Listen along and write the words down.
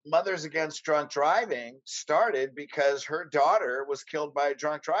Mothers Against Drunk Driving started because her daughter was killed by a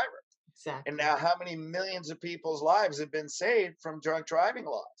drunk driver. And Exactly. now, how many millions of people's lives have been saved from drunk driving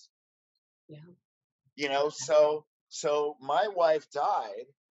laws? Yeah. So my wife died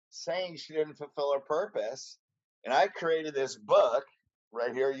saying she didn't fulfill her purpose, and I created this book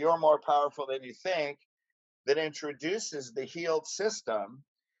right here, You're More Powerful Than You Think, that introduces the healed system,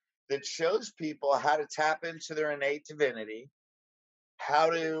 that shows people how to tap into their innate divinity, how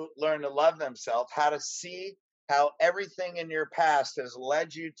to learn to love themselves, how to see how everything in your past has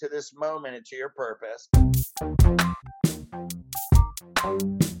led you to this moment and to your purpose.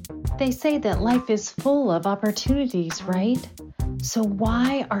 They say that life is full of opportunities, right? So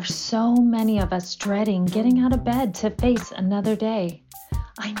why are so many of us dreading getting out of bed to face another day?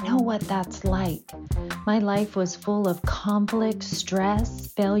 I know what that's like. My life was full of conflict,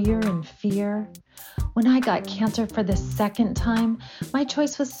 stress, failure, and fear. When I got cancer for the second time, my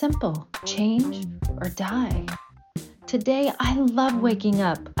choice was simple: change or die. Today, I love waking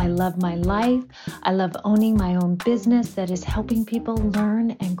up. I love my life. I love owning my own business that is helping people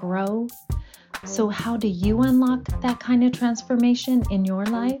learn and grow. So, how do you unlock that kind of transformation in your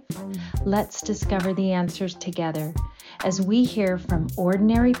life? Let's discover the answers together as we hear from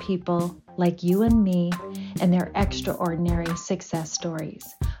ordinary people like you and me and their extraordinary success stories.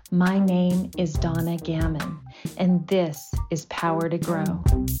 My name is Donna Gammon, and this is Power to Grow.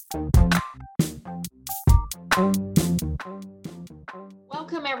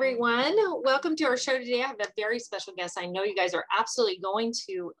 Welcome, everyone. Welcome to our show today. I have a very special guest I know you guys are absolutely going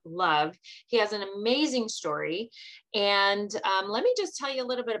to love. He has an amazing story. And let me just tell you a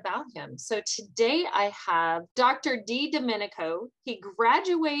little bit about him. So today I have Dr. D. Domenico. He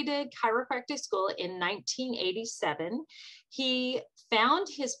graduated chiropractic school in 1987. He found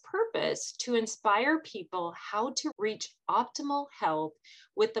his purpose to inspire people how to reach optimal health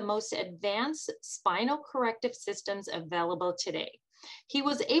with the most advanced spinal corrective systems available today. He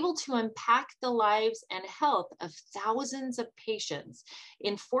was able to impact the lives and health of thousands of patients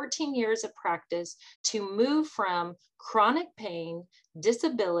in 14 years of practice to move from chronic pain,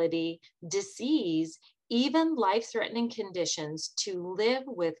 disability, disease, even life-threatening conditions to live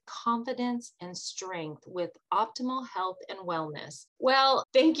with confidence and strength with optimal health and wellness. Well,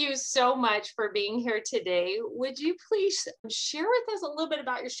 thank you so much for being here today. Would you please share with us a little bit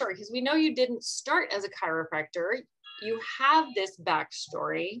about your story? Because we know you didn't start as a chiropractor. You have this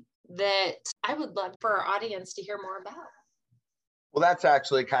backstory that I would love for our audience to hear more about. Well, that's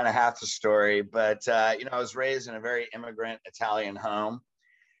actually kind of half the story, but I was raised in a very immigrant Italian home,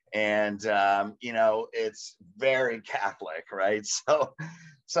 and it's very Catholic, right? So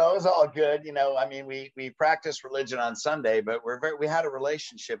it was all good. I mean, we practice religion on Sunday, but we had a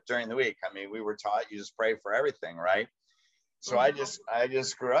relationship during the week. I mean, we were taught you just pray for everything, right? So I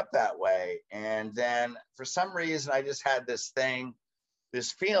just grew up that way, and then for some reason I just had this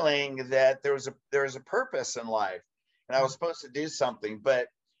feeling that there was a purpose in life, and I was supposed to do something, but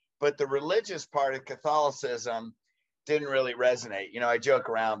the religious part of Catholicism didn't really resonate. I joke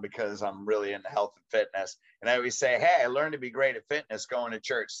around because I'm really into health and fitness, and I always say, hey, I learned to be great at fitness going to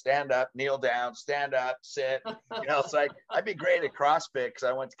church: stand up, kneel down, stand up, sit. It's like I'd be great at CrossFit because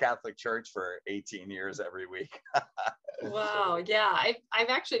I went to Catholic church for 18 years every week. Wow. Yeah. I've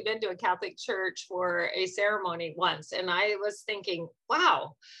actually been to a Catholic church for a ceremony once, and I was thinking,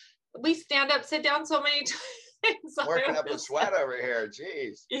 wow, we stand up, sit down so many times. Working up a sweat over here.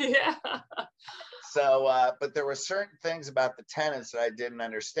 Jeez. Yeah. So, but there were certain things about the tenets that I didn't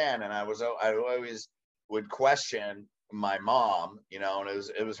understand, and I always would question my mom, and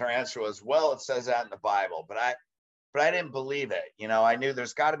it was her answer was, well, it says that in the Bible, but I didn't believe it. I knew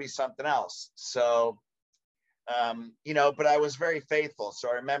there's got to be something else. So, but I was very faithful. So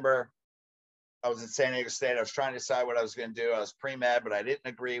I remember I was in San Diego State. I was trying to decide what I was going to do. I was pre-med, but I didn't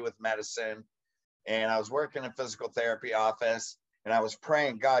agree with medicine. And I was working in a physical therapy office, and I was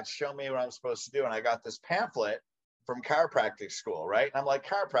praying, God, show me what I'm supposed to do. And I got this pamphlet from chiropractic school, right? And I'm like,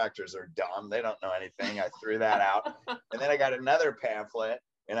 chiropractors are dumb. They don't know anything. I threw that out. And then I got another pamphlet,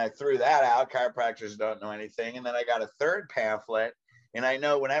 and I threw that out. Chiropractors don't know anything. And then I got a third pamphlet. And I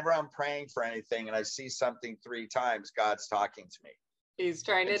know whenever I'm praying for anything and I see something 3 times, God's talking to me. He's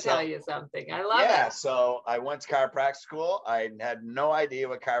trying to tell you something. I love it. Yeah. So I went to chiropractic school. I had no idea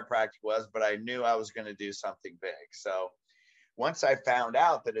what chiropractic was, but I knew I was going to do something big. So once I found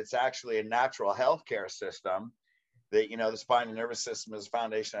out that it's actually a natural healthcare system, that, the spine and nervous system is the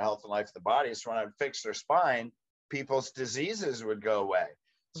foundation of health and life of the body. So when I would fix their spine, people's diseases would go away.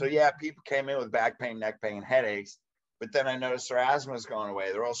 So yeah, people came in with back pain, neck pain, headaches. But then I noticed their asthma is going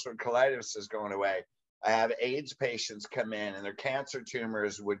away. Their ulcerative colitis is going away. I have AIDS patients come in and their cancer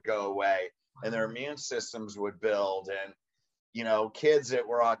tumors would go away and their immune systems would build, and you know, kids that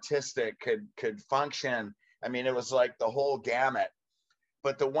were autistic could function. I mean, it was like the whole gamut.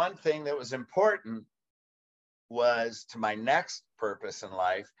 But the one thing that was important was to my next purpose in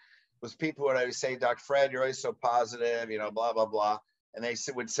life was people would always say, Dr. Fred, you're always so positive, you know, blah, blah, blah. And they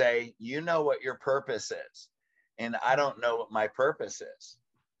would say, you know what your purpose is. And I don't know what my purpose is.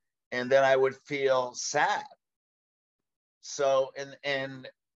 And then I would feel sad. So, and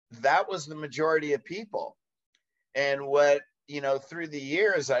that was the majority of people. And what, you know, through the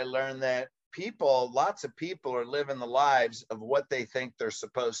years, I learned that people, lots of people are living the lives of what they think they're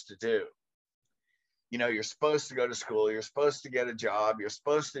supposed to do. You know, you're supposed to go to school, you're supposed to get a job, you're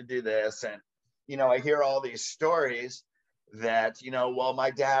supposed to do this. And, you know, I hear all these stories that, you know, well,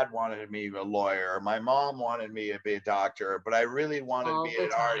 my dad wanted me a lawyer, my mom wanted me to be a doctor, but I really wanted to be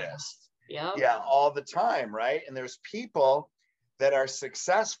an artist. Yep. Yeah, all the time, right? And there's people that are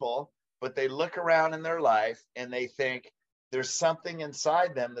successful, but they look around in their life and they think there's something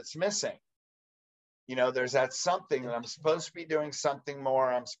inside them that's missing. You know, there's that something that I'm supposed to be doing something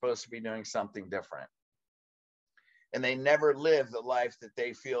more, I'm supposed to be doing something different. And they never live the life that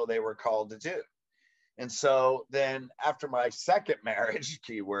they feel they were called to do. And so then after my second marriage,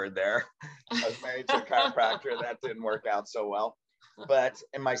 keyword there, I was married to a chiropractor, that didn't work out so well. But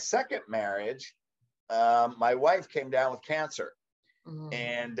in my second marriage, my wife came down with cancer. Mm-hmm.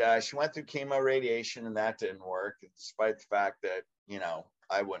 And she went through chemo, radiation, and that didn't work, despite the fact that, you know,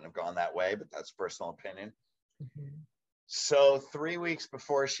 I wouldn't have gone that way, but that's personal opinion. Mm-hmm. So 3 weeks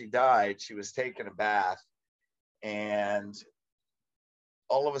before she died, she was taking a bath. And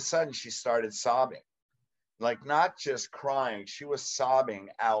all of a sudden she started sobbing, like not just crying, she was sobbing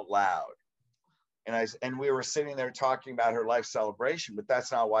out loud. And we were sitting there talking about her life celebration, but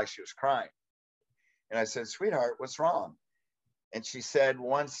that's not why she was crying. And I said, sweetheart, what's wrong? And she said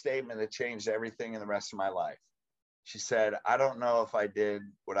one statement that changed everything in the rest of my life. She said, I don't know if I did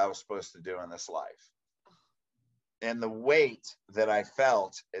what I was supposed to do in this life. And the weight that I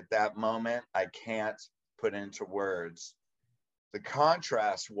felt at that moment, I can't put into words. The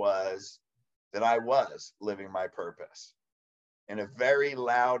contrast was that I was living my purpose. And a very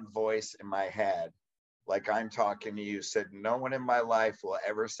loud voice in my head, like I'm talking to you, said, no one in my life will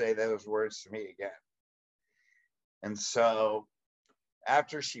ever say those words to me again. And so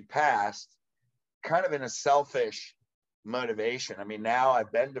after she passed, kind of in a selfish motivation, I mean, now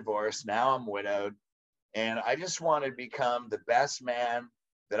I've been divorced, now I'm widowed, and I just want to become the best man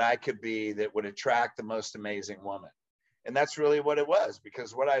that I could be that would attract the most amazing woman. And that's really what it was,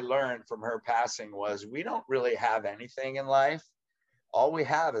 because what I learned from her passing was we don't really have anything in life. All we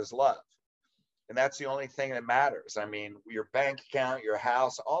have is love. And that's the only thing that matters. I mean, your bank account, your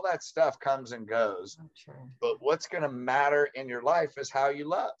house, all that stuff comes and goes. But what's going to matter in your life is how you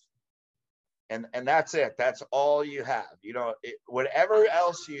love. And that's it. That's all you have. You know, whatever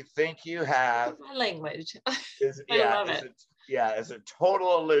else you think you have. My language. Is, I love it. It's a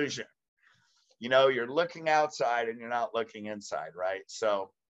total illusion. You know, you're looking outside and you're not looking inside, right?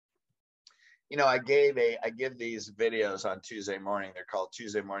 So, you know, I give these videos on Tuesday morning. They're called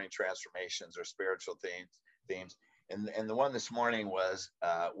Tuesday Morning Transformations or Spiritual Themes. And the one this morning was,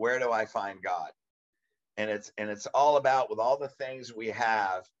 where do I find God? And it's all about, with all the things we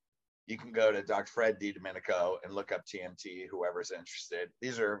have, you can go to Dr. Fred DiDomenico and look up TMT, whoever's interested.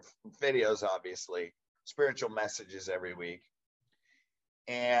 These are videos, obviously, spiritual messages every week.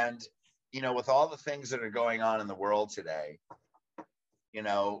 And, you know, with all the things that are going on in the world today, you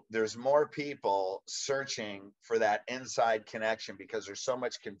know, there's more people searching for that inside connection because there's so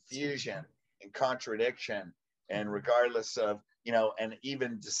much confusion and contradiction, and regardless of, you know, and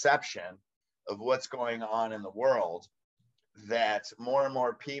even deception of what's going on in the world, that more and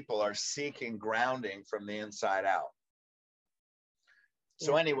more people are seeking grounding from the inside out.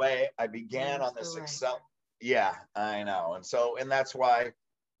 So anyway, I began on this Yeah, I know. And that's why,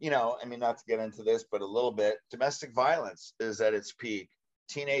 you know, I mean, not to get into this, but a little bit, domestic violence is at its peak.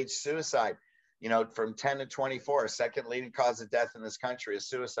 Teenage suicide, you know, from 10 to 24, second leading cause of death in this country is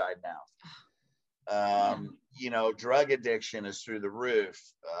suicide now. You know, drug addiction is through the roof.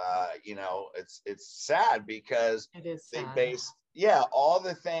 You know, it's sad because they base, all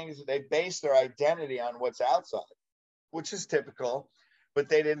the things, they base their identity on what's outside, which is typical, but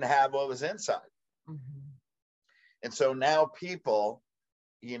they didn't have what was inside. Mm-hmm. And so now people,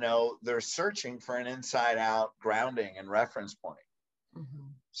 you know, they're searching for an inside out grounding and reference point. Mm-hmm.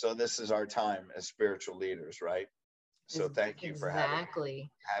 So this is our time as spiritual leaders, right? So thank you for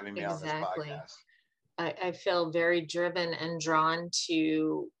having me on this podcast. I feel very driven and drawn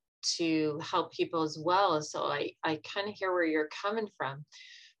to to help people as well. So I kind of hear where you're coming from.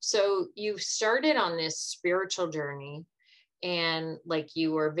 So you started on this spiritual journey, and like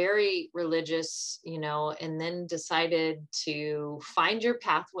you were very religious, and then decided to find your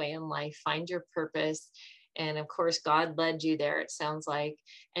pathway in life, find your purpose. And of course, God led you there, it sounds like.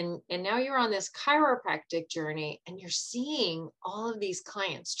 And now you're on this chiropractic journey, and you're seeing all of these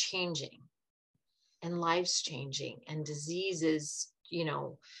clients changing and lives changing and diseases,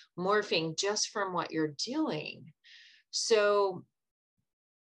 morphing just from what you're doing. So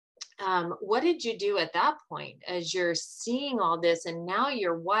what did you do at that point as you're seeing all this? And now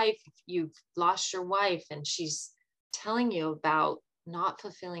your wife, you've lost your wife, and she's telling you about not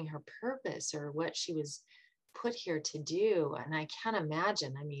fulfilling her purpose or what she was put here to do. And I can't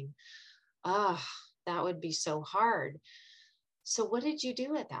imagine. I mean, that would be so hard. So what did you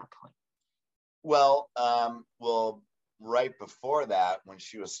do at that point? Well, right before that, when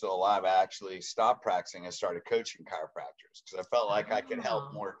she was still alive, I actually stopped practicing and started coaching chiropractors because I felt like I could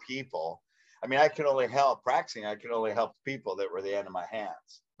help more people. I mean, I could only help people that were the end of my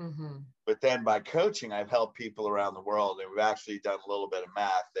hands. Mm-hmm. But then by coaching, I've helped people around the world. And we've actually done a little bit of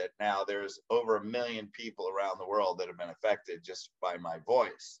math that now there's over 1 million people around the world that have been affected just by my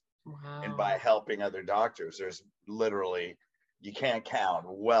voice. Wow. And by helping other doctors. There's literally, you can't count,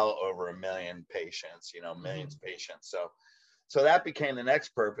 well over 1 million patients, millions of patients. So that became the next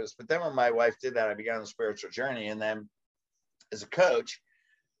purpose. But then when my wife did that, I began the spiritual journey. And then as a coach,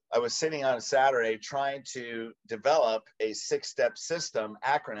 I was sitting on a Saturday trying to develop a 6-step system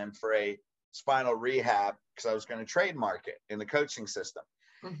acronym for a spinal rehab because I was going to trademark it in the coaching system.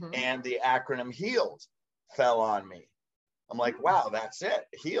 Mm-hmm. And the acronym HEALED fell on me. I'm like, wow, that's it,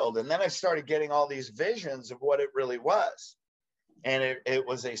 healed. And then I started getting all these visions of what it really was. And it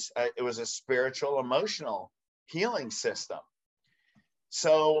was a spiritual, emotional healing system.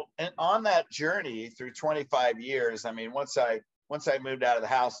 So, and on that journey through 25 years, I mean, once I moved out of the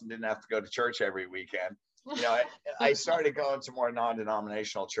house and didn't have to go to church every weekend, I started going to more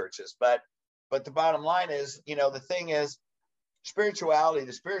non-denominational churches. But the bottom line is, the thing is, spirituality,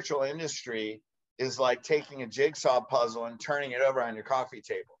 the spiritual industry is like taking a jigsaw puzzle and turning it over on your coffee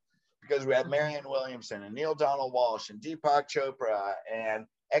table. Because we have Marianne Williamson and Neil Donald Walsh and Deepak Chopra and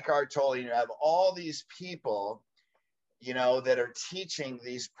Eckhart Tolle. You have all these people, that are teaching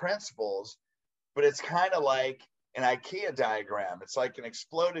these principles, but it's kind of like an IKEA diagram. It's like an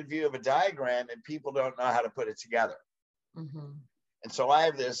exploded view of a diagram, and people don't know how to put it together. Mm-hmm. And so I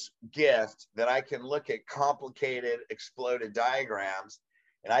have this gift that I can look at complicated, exploded diagrams,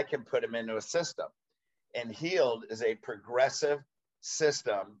 and I can put them into a system. And HEALED is a progressive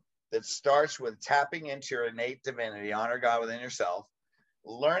system that starts with tapping into your innate divinity, honor God within yourself,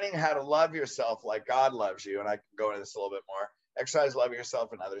 learning how to love yourself like God loves you. And I can go into this a little bit more. Exercise, love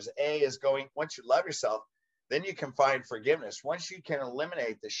yourself and others. A is once you love yourself, then you can find forgiveness. Once you can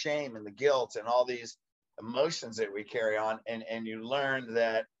eliminate the shame and the guilt and all these emotions that we carry on, and you learn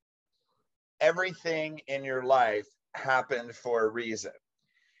that everything in your life happened for a reason.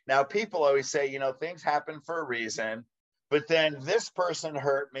 Now, people always say, things happen for a reason, but then this person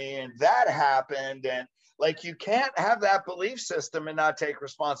hurt me and that happened. And like, you can't have that belief system and not take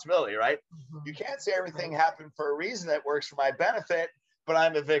responsibility, right? Mm-hmm. You can't say everything happened for a reason that works for my benefit, but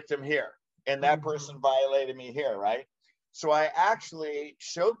I'm a victim here. And that person violated me here, right? So I actually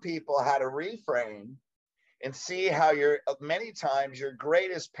show people how to reframe and see how many times your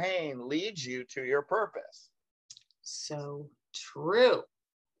greatest pain leads you to your purpose. So true.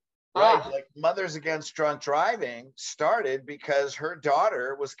 Right. Like Mothers Against Drunk Driving started because her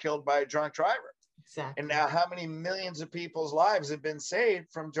daughter was killed by a drunk driver. Exactly. And now how many millions of people's lives have been saved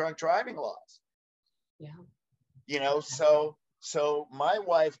from drunk driving laws? Yeah. So my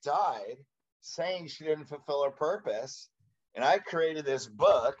wife died saying she didn't fulfill her purpose. And I created this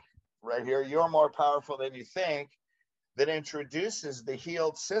book right here, You're More Powerful Than You Think, that introduces the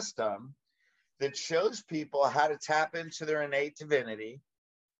HEALED system that shows people how to tap into their innate divinity,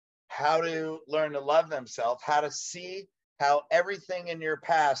 how to learn to love themselves, how to see how everything in your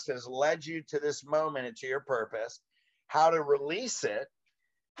past has led you to this moment and to your purpose, how to release it,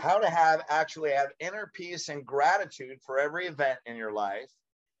 how to have inner peace and gratitude for every event in your life,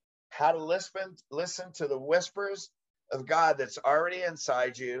 how to listen to the whispers of God that's already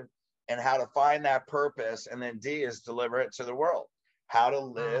inside you, and how to find that purpose. And then D is deliver it to the world, how to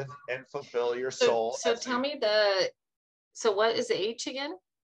live and fulfill your soul. So tell me so what is the H again?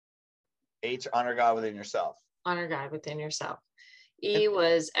 H, honor God within yourself. Honor God within yourself. E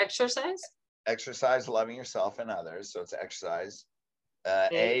was exercise. Exercise, loving yourself and others. So it's exercise.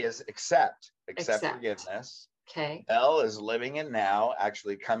 A is accept Accept. forgiveness. Okay. L is living in now,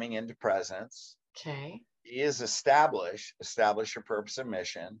 actually coming into presence. Okay. E is establish your purpose and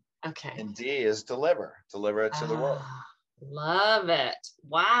mission. Okay. And D is deliver it to the world. Ah, love it.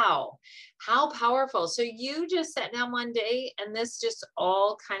 Wow. How powerful. So you just sat down one day and this just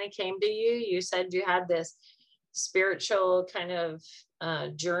all kind of came to you. You said you had this spiritual kind of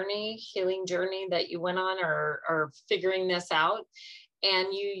healing journey that you went on, or figuring this out. And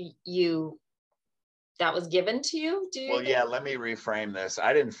you that was given to you? Do you Well, think? yeah, let me reframe this.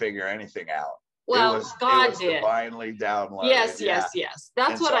 I didn't figure anything out. Well, God it was did. Divinely downloaded. Yes.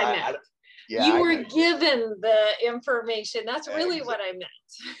 That's And what so I meant. Yeah, you were given the information. That's really what I meant.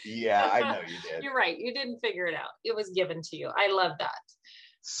 Yeah, I know you did. You're right. You didn't figure it out. It was given to you. I love that.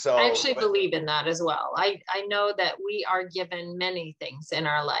 So I actually believe in that as well. I know that we are given many things in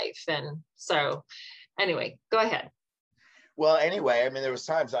our life. And so anyway, go ahead. Well, anyway, I mean, there was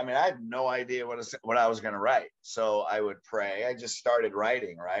times, I mean, I had no idea what I was going to write. So I would pray. I just started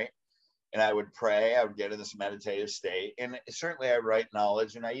writing, right? And I would pray. I would get in this meditative state. And certainly I write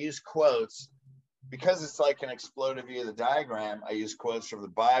knowledge, and I use quotes because it's like an exploded view of the diagram. I use quotes from the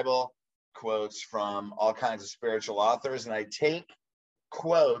Bible, quotes from all kinds of spiritual authors, and I take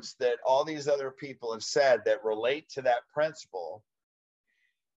quotes that all these other people have said that relate to that principle.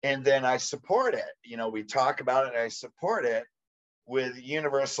 And then I support it. You know, we talk about it and I support it with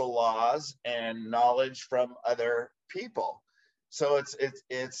universal laws and knowledge from other people. So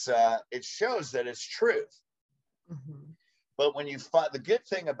it shows that it's truth. Mm-hmm. But when you find, the good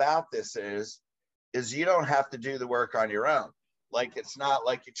thing about this is you don't have to do the work on your own. Like, it's not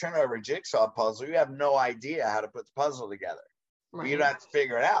like you turn over a jigsaw puzzle, you have no idea how to put the puzzle together. Right. You don't have to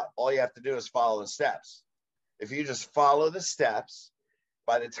figure it out. All you have to do is follow the steps. If you just follow the steps,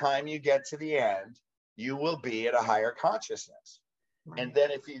 by the time you get to the end, you will be at a higher consciousness. Right. And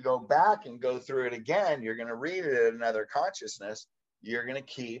then if you go back and go through it again, you're going to read it at another consciousness. You're going to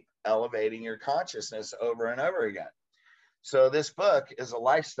keep elevating your consciousness over and over again. So this book is a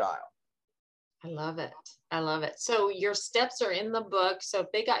lifestyle. I love it. I love it. So your steps are in the book. So if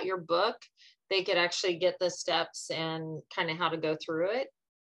they got your book, they could actually get the steps and kind of how to go through it.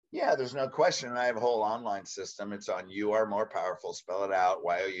 Yeah, there's no question. I have a whole online system. It's on You Are More Powerful. Spell it out,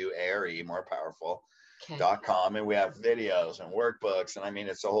 YOUARE, More Powerful.com. And we have videos and workbooks. And I mean,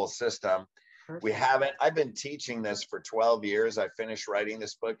 it's a whole system. Perfect. I've been teaching this for 12 years. I finished writing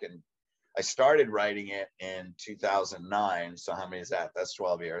this book and I started writing it in 2009. So how many is that? That's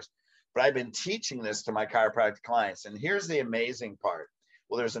 12 years. But I've been teaching this to my chiropractic clients. And here's the amazing part.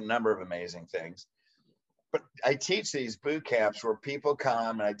 Well, there's a number of amazing things. But I teach these boot camps where people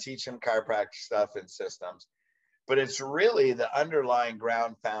come and I teach them chiropractic stuff and systems. But it's really the underlying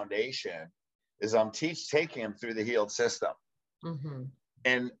ground foundation is I'm taking them through the healed system. Mm-hmm.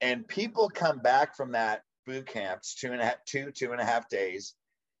 And people come back from that boot camps, 2.5 days,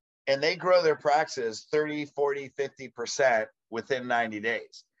 and they grow their practices 30, 40, 50% within 90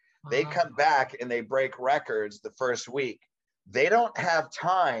 days. Wow. They come back and they break records the first week. They don't have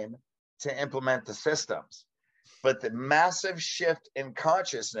time to implement the systems, but the massive shift in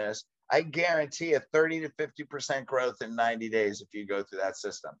consciousness, I guarantee a 30 to 50% growth in 90 days if you go through that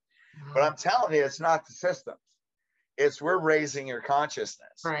system. Wow. But I'm telling you, it's not the systems. It's we're raising your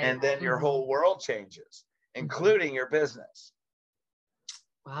consciousness. Right. And then your whole world changes, including your business.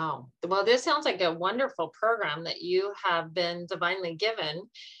 Wow. Well, this sounds like a wonderful program that you have been divinely given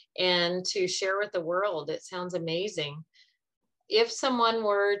and to share with the world. It sounds amazing. If someone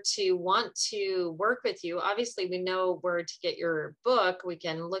were to want to work with you, obviously we know where to get your book. We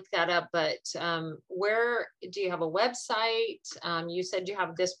can look that up, but where do you have a website? You said you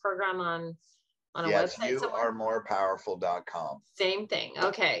have this program on a website somewhere? youaremorepowerful.com. Same thing.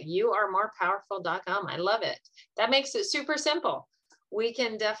 Okay. youaremorepowerful.com. I love it. That makes it super simple. We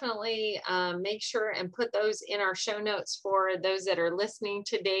can definitely make sure and put those in our show notes for those that are listening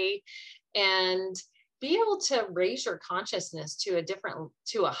today, and be able to raise your consciousness to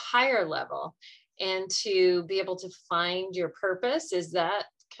a higher level and to be able to find your purpose. Is that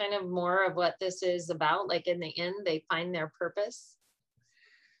kind of more of what this is about? Like in the end, they find their purpose?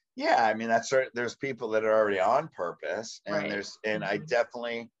 Yeah. I mean, there's people that are already on purpose, and right. And I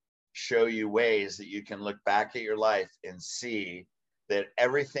definitely show you ways that you can look back at your life and see that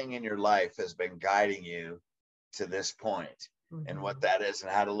everything in your life has been guiding you to this point. Mm-hmm. And what that is, and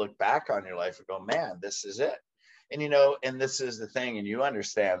how to look back on your life and go, man, this is it. And, and this is the thing, and you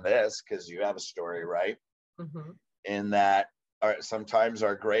understand this because you have a story, right? Mm-hmm. In that sometimes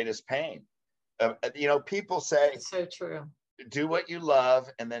our greatest pain, people say, it's so true. Do what you love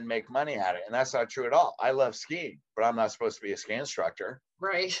and then make money at it. And that's not true at all. I love skiing, but I'm not supposed to be a ski instructor.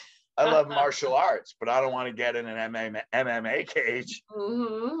 Right. I love martial arts, but I don't want to get in an MMA cage.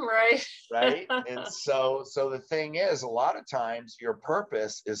 Right. Right. And so the thing is, a lot of times your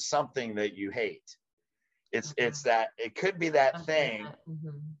purpose is something that you hate. It's that it could be that thing,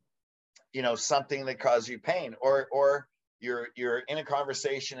 something that causes you pain, or you're in a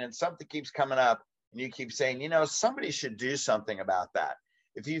conversation and something keeps coming up and you keep saying, somebody should do something about that.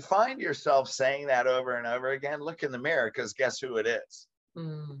 If you find yourself saying that over and over again, look in the mirror, because guess who it is?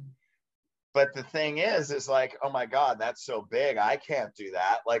 But the thing is like, oh my God, that's so big, I can't do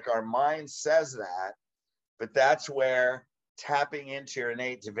that. Like, our mind says that, but that's where tapping into your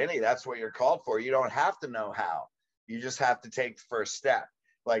innate divinity, that's what you're called for. You don't have to know how. You just have to take the first step.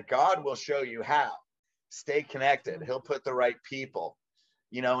 Like, God will show you how. Stay connected. He'll put the right people.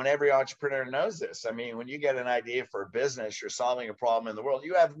 And every entrepreneur knows this. I mean, when you get an idea for a business, you're solving a problem in the world,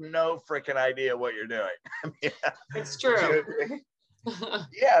 you have no freaking idea what you're doing. I mean, it's true.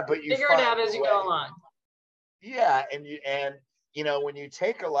 Yeah, but you figure it out as you go along. Yeah, and when you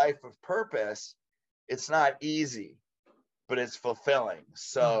take a life of purpose, it's not easy, but it's fulfilling.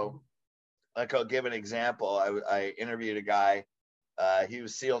 So, like, I'll give an example. I interviewed a guy. He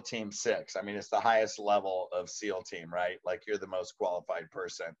was SEAL Team 6. I mean, it's the highest level of SEAL team, right? Like, you're the most qualified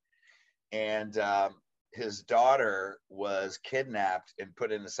person. And his daughter was kidnapped and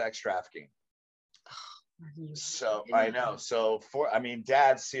put into sex trafficking. So I know. So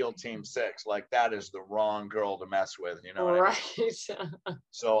Dad's SEAL Team 6, like, that is the wrong girl to mess with, right? I mean?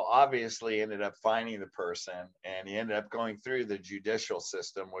 So obviously ended up finding the person, and he ended up going through the judicial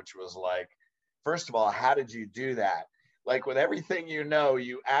system, which was like, first of all, how did you do that? Like, with everything,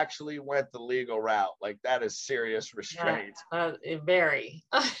 you actually went the legal route. Like, that is serious restraint. Very.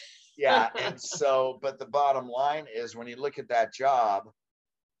 Yeah. And so, but the bottom line is, when you look at that job,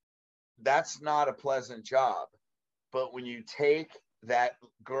 that's not a pleasant job. But when you take that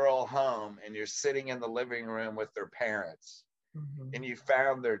girl home and you're sitting in the living room with their parents and you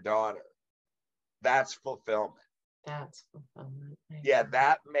found their daughter, that's fulfillment. That's fulfillment. Yeah,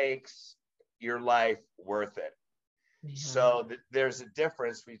 that makes your life worth it. Yeah. So there's a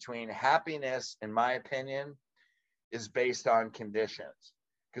difference between happiness, in my opinion, is based on conditions,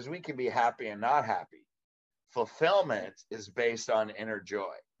 because we can be happy and not happy. Fulfillment is based on inner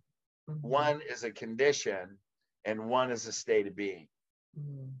joy. One is a condition and one is a state of being.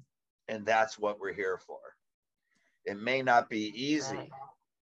 And that's what we're here for. It may not be easy,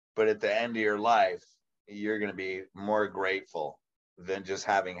 but at the end of your life, you're going to be more grateful than just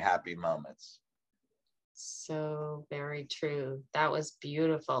having happy moments. So very true. That was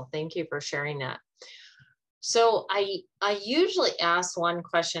beautiful. Thank you for sharing that. So I usually ask one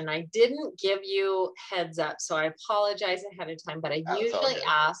question. I didn't give you heads up, so I apologize ahead of time, but I usually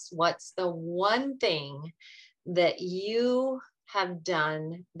ask, what's the one thing that you have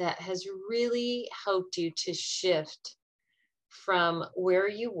done that has really helped you to shift from where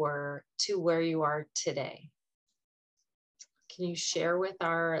you were to where you are today? Can you share with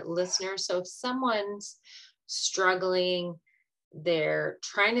our listeners? So if someone's struggling, they're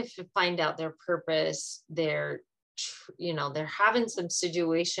trying to find out their purpose, they're having some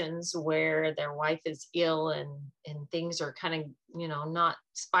situations where their wife is ill and things are kind of, not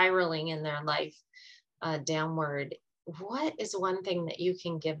spiraling in their life downward. What is one thing that you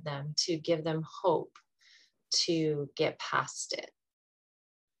can give them to give them hope to get past it?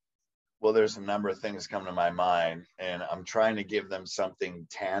 Well, there's a number of things come to my mind, and I'm trying to give them something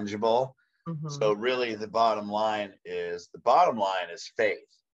tangible. So really the bottom line is faith.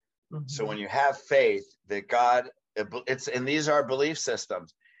 So when you have faith that God, and these are belief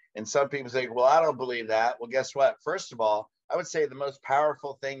systems. And some people say, well, I don't believe that. Well, guess what? First of all, I would say the most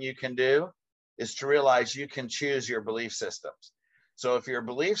powerful thing you can do is to realize you can choose your belief systems. So if your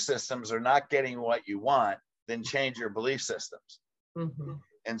belief systems are not getting what you want, then change your belief systems.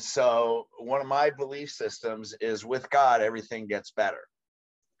 And so one of my belief systems is, with God, everything gets better.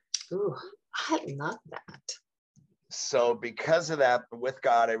 Ooh, I love that. So because of that, with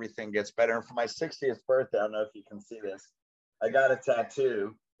God, everything gets better. And for my 60th birthday, I don't know if you can see this, I got a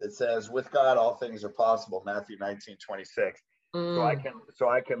tattoo that says, with God, all things are possible, Matthew 19:26. So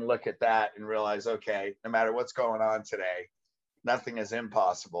I can look at that and realize, okay, no matter what's going on today, nothing is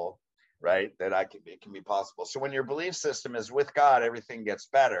impossible, right? It can be possible. So when your belief system is, with God, everything gets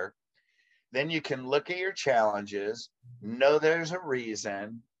better, then you can look at your challenges, know there's a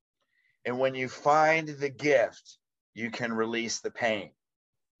reason. And when you find the gift, you can release the pain.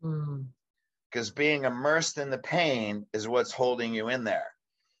 Because being immersed in the pain is what's holding you in there.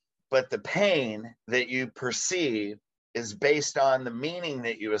 But the pain that you perceive is based on the meaning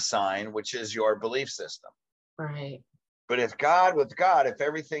that you assign, which is your belief system. Right. But if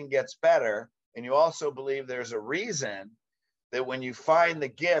everything gets better, and you also believe there's a reason that when you find the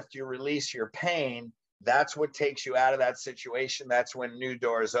gift, you release your pain, that's what takes you out of that situation. That's when new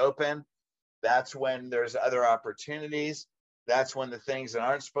doors open. That's when there's other opportunities. That's when the things that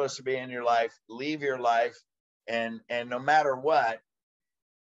aren't supposed to be in your life leave your life. And no matter what,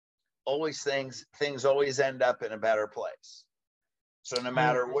 things always end up in a better place. So no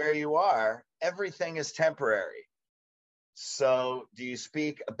matter where you are, everything is temporary. So do you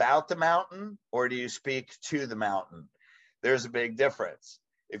speak about the mountain or do you speak to the mountain? There's a big difference.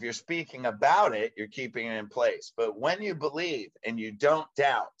 If you're speaking about it, you're keeping it in place. But when you believe and you don't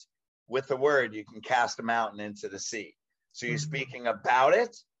doubt, with the word, you can cast a mountain into the sea. So you're speaking about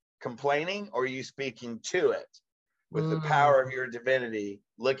it, complaining, or are you speaking to it with the power of your divinity,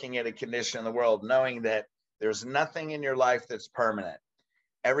 looking at a condition in the world, knowing that there's nothing in your life that's permanent.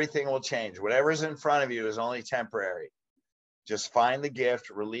 Everything will change. Whatever's in front of you is only temporary. Just find the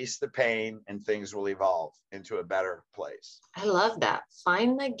gift, release the pain, and things will evolve into a better place. I love that.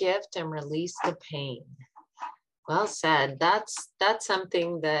 Find the gift and release the pain. Well said. That's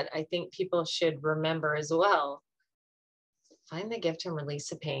something that I think people should remember as well. Find the gift and release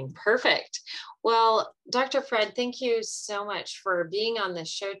the pain. Perfect. Well, Dr. Fred, thank you so much for being on the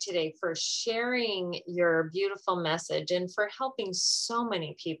show today, for sharing your beautiful message, and for helping so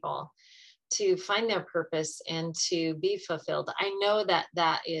many people to find their purpose and to be fulfilled. I know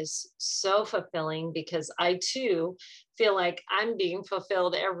that is so fulfilling, because I too feel like I'm being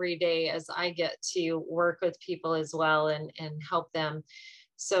fulfilled every day as I get to work with people as well and help them.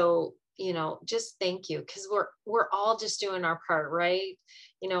 So, just thank you, because we're all just doing our part, right?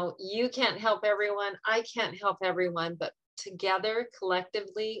 You can't help everyone. I can't help everyone, but together,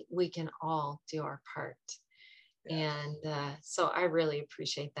 collectively, we can all do our part. Yeah. And so I really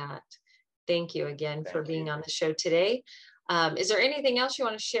appreciate that. Thank you again for being on the show today. Is there anything else you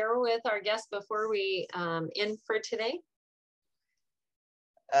want to share with our guests before we end for today?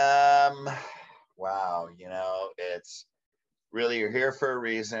 Wow. It's really, you're here for a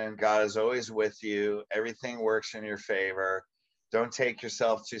reason. God is always with you. Everything works in your favor. Don't take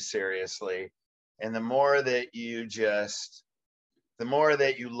yourself too seriously. And the more that you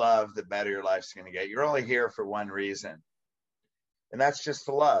love, the better your life's going to get. You're only here for one reason, and that's just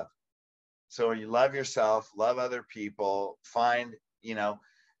to love. So when you love yourself, love other people, find,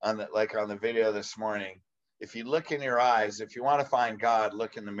 on the video this morning, if you look in your eyes, if you want to find God,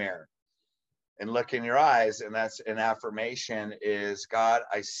 look in the mirror and look in your eyes. And that's an affirmation is, God,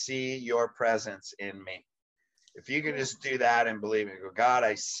 I see your presence in me. If you can just do that and believe it, go, God,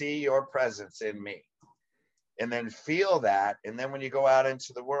 I see your presence in me. And then feel that. And then when you go out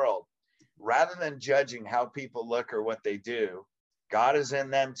into the world, rather than judging how people look or what they do, God is in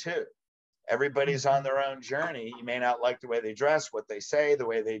them too. Everybody's on their own journey. You may not like the way they dress, what they say, the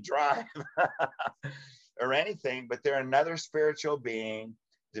way they drive, or anything, but they're another spiritual being.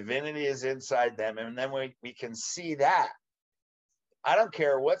 Divinity is inside them. And then we can see that. I don't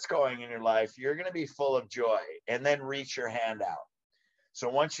care what's going in your life, you're going to be full of joy, and then reach your hand out. So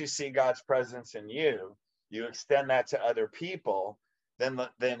once you see God's presence in you, you extend that to other people. Then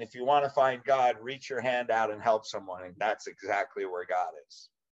if you want to find God, reach your hand out and help someone. And that's exactly where God is.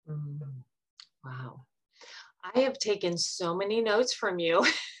 Wow. I have taken so many notes from you.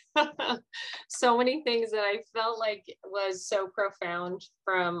 So many things that I felt like was so profound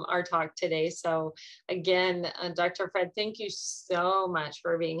from our talk today. So again, Dr. Fred, thank you so much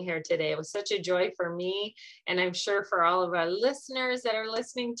for being here today. It was such a joy for me, and I'm sure for all of our listeners that are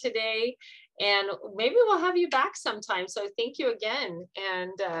listening today. And maybe we'll have you back sometime. So thank you again.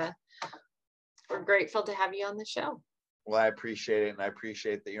 And we're grateful to have you on the show. Well, I appreciate it. And I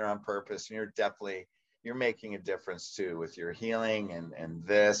appreciate that you're on purpose, and you're making a difference too with your healing and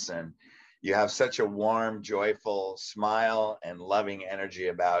this, and you have such a warm, joyful smile and loving energy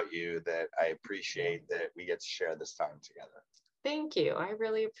about you that I appreciate that we get to share this time together. Thank you. I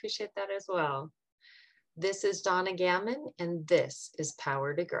really appreciate that as well. This is Donna Gammon, and this is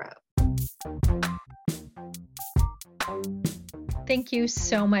Power to Grow. Thank you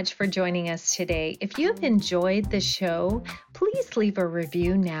so much for joining us today. If you have enjoyed the show, please leave a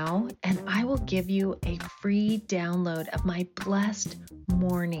review now, and I will give you a free download of my Blessed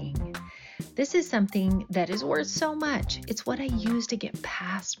Morning. This is something that is worth so much. It's what I use to get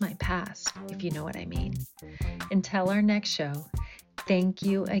past my past, if you know what I mean. Until our next show, thank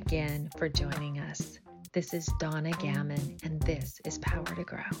you again for joining us. This is Donna Gammon, and this is Power to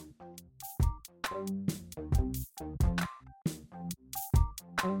Grow.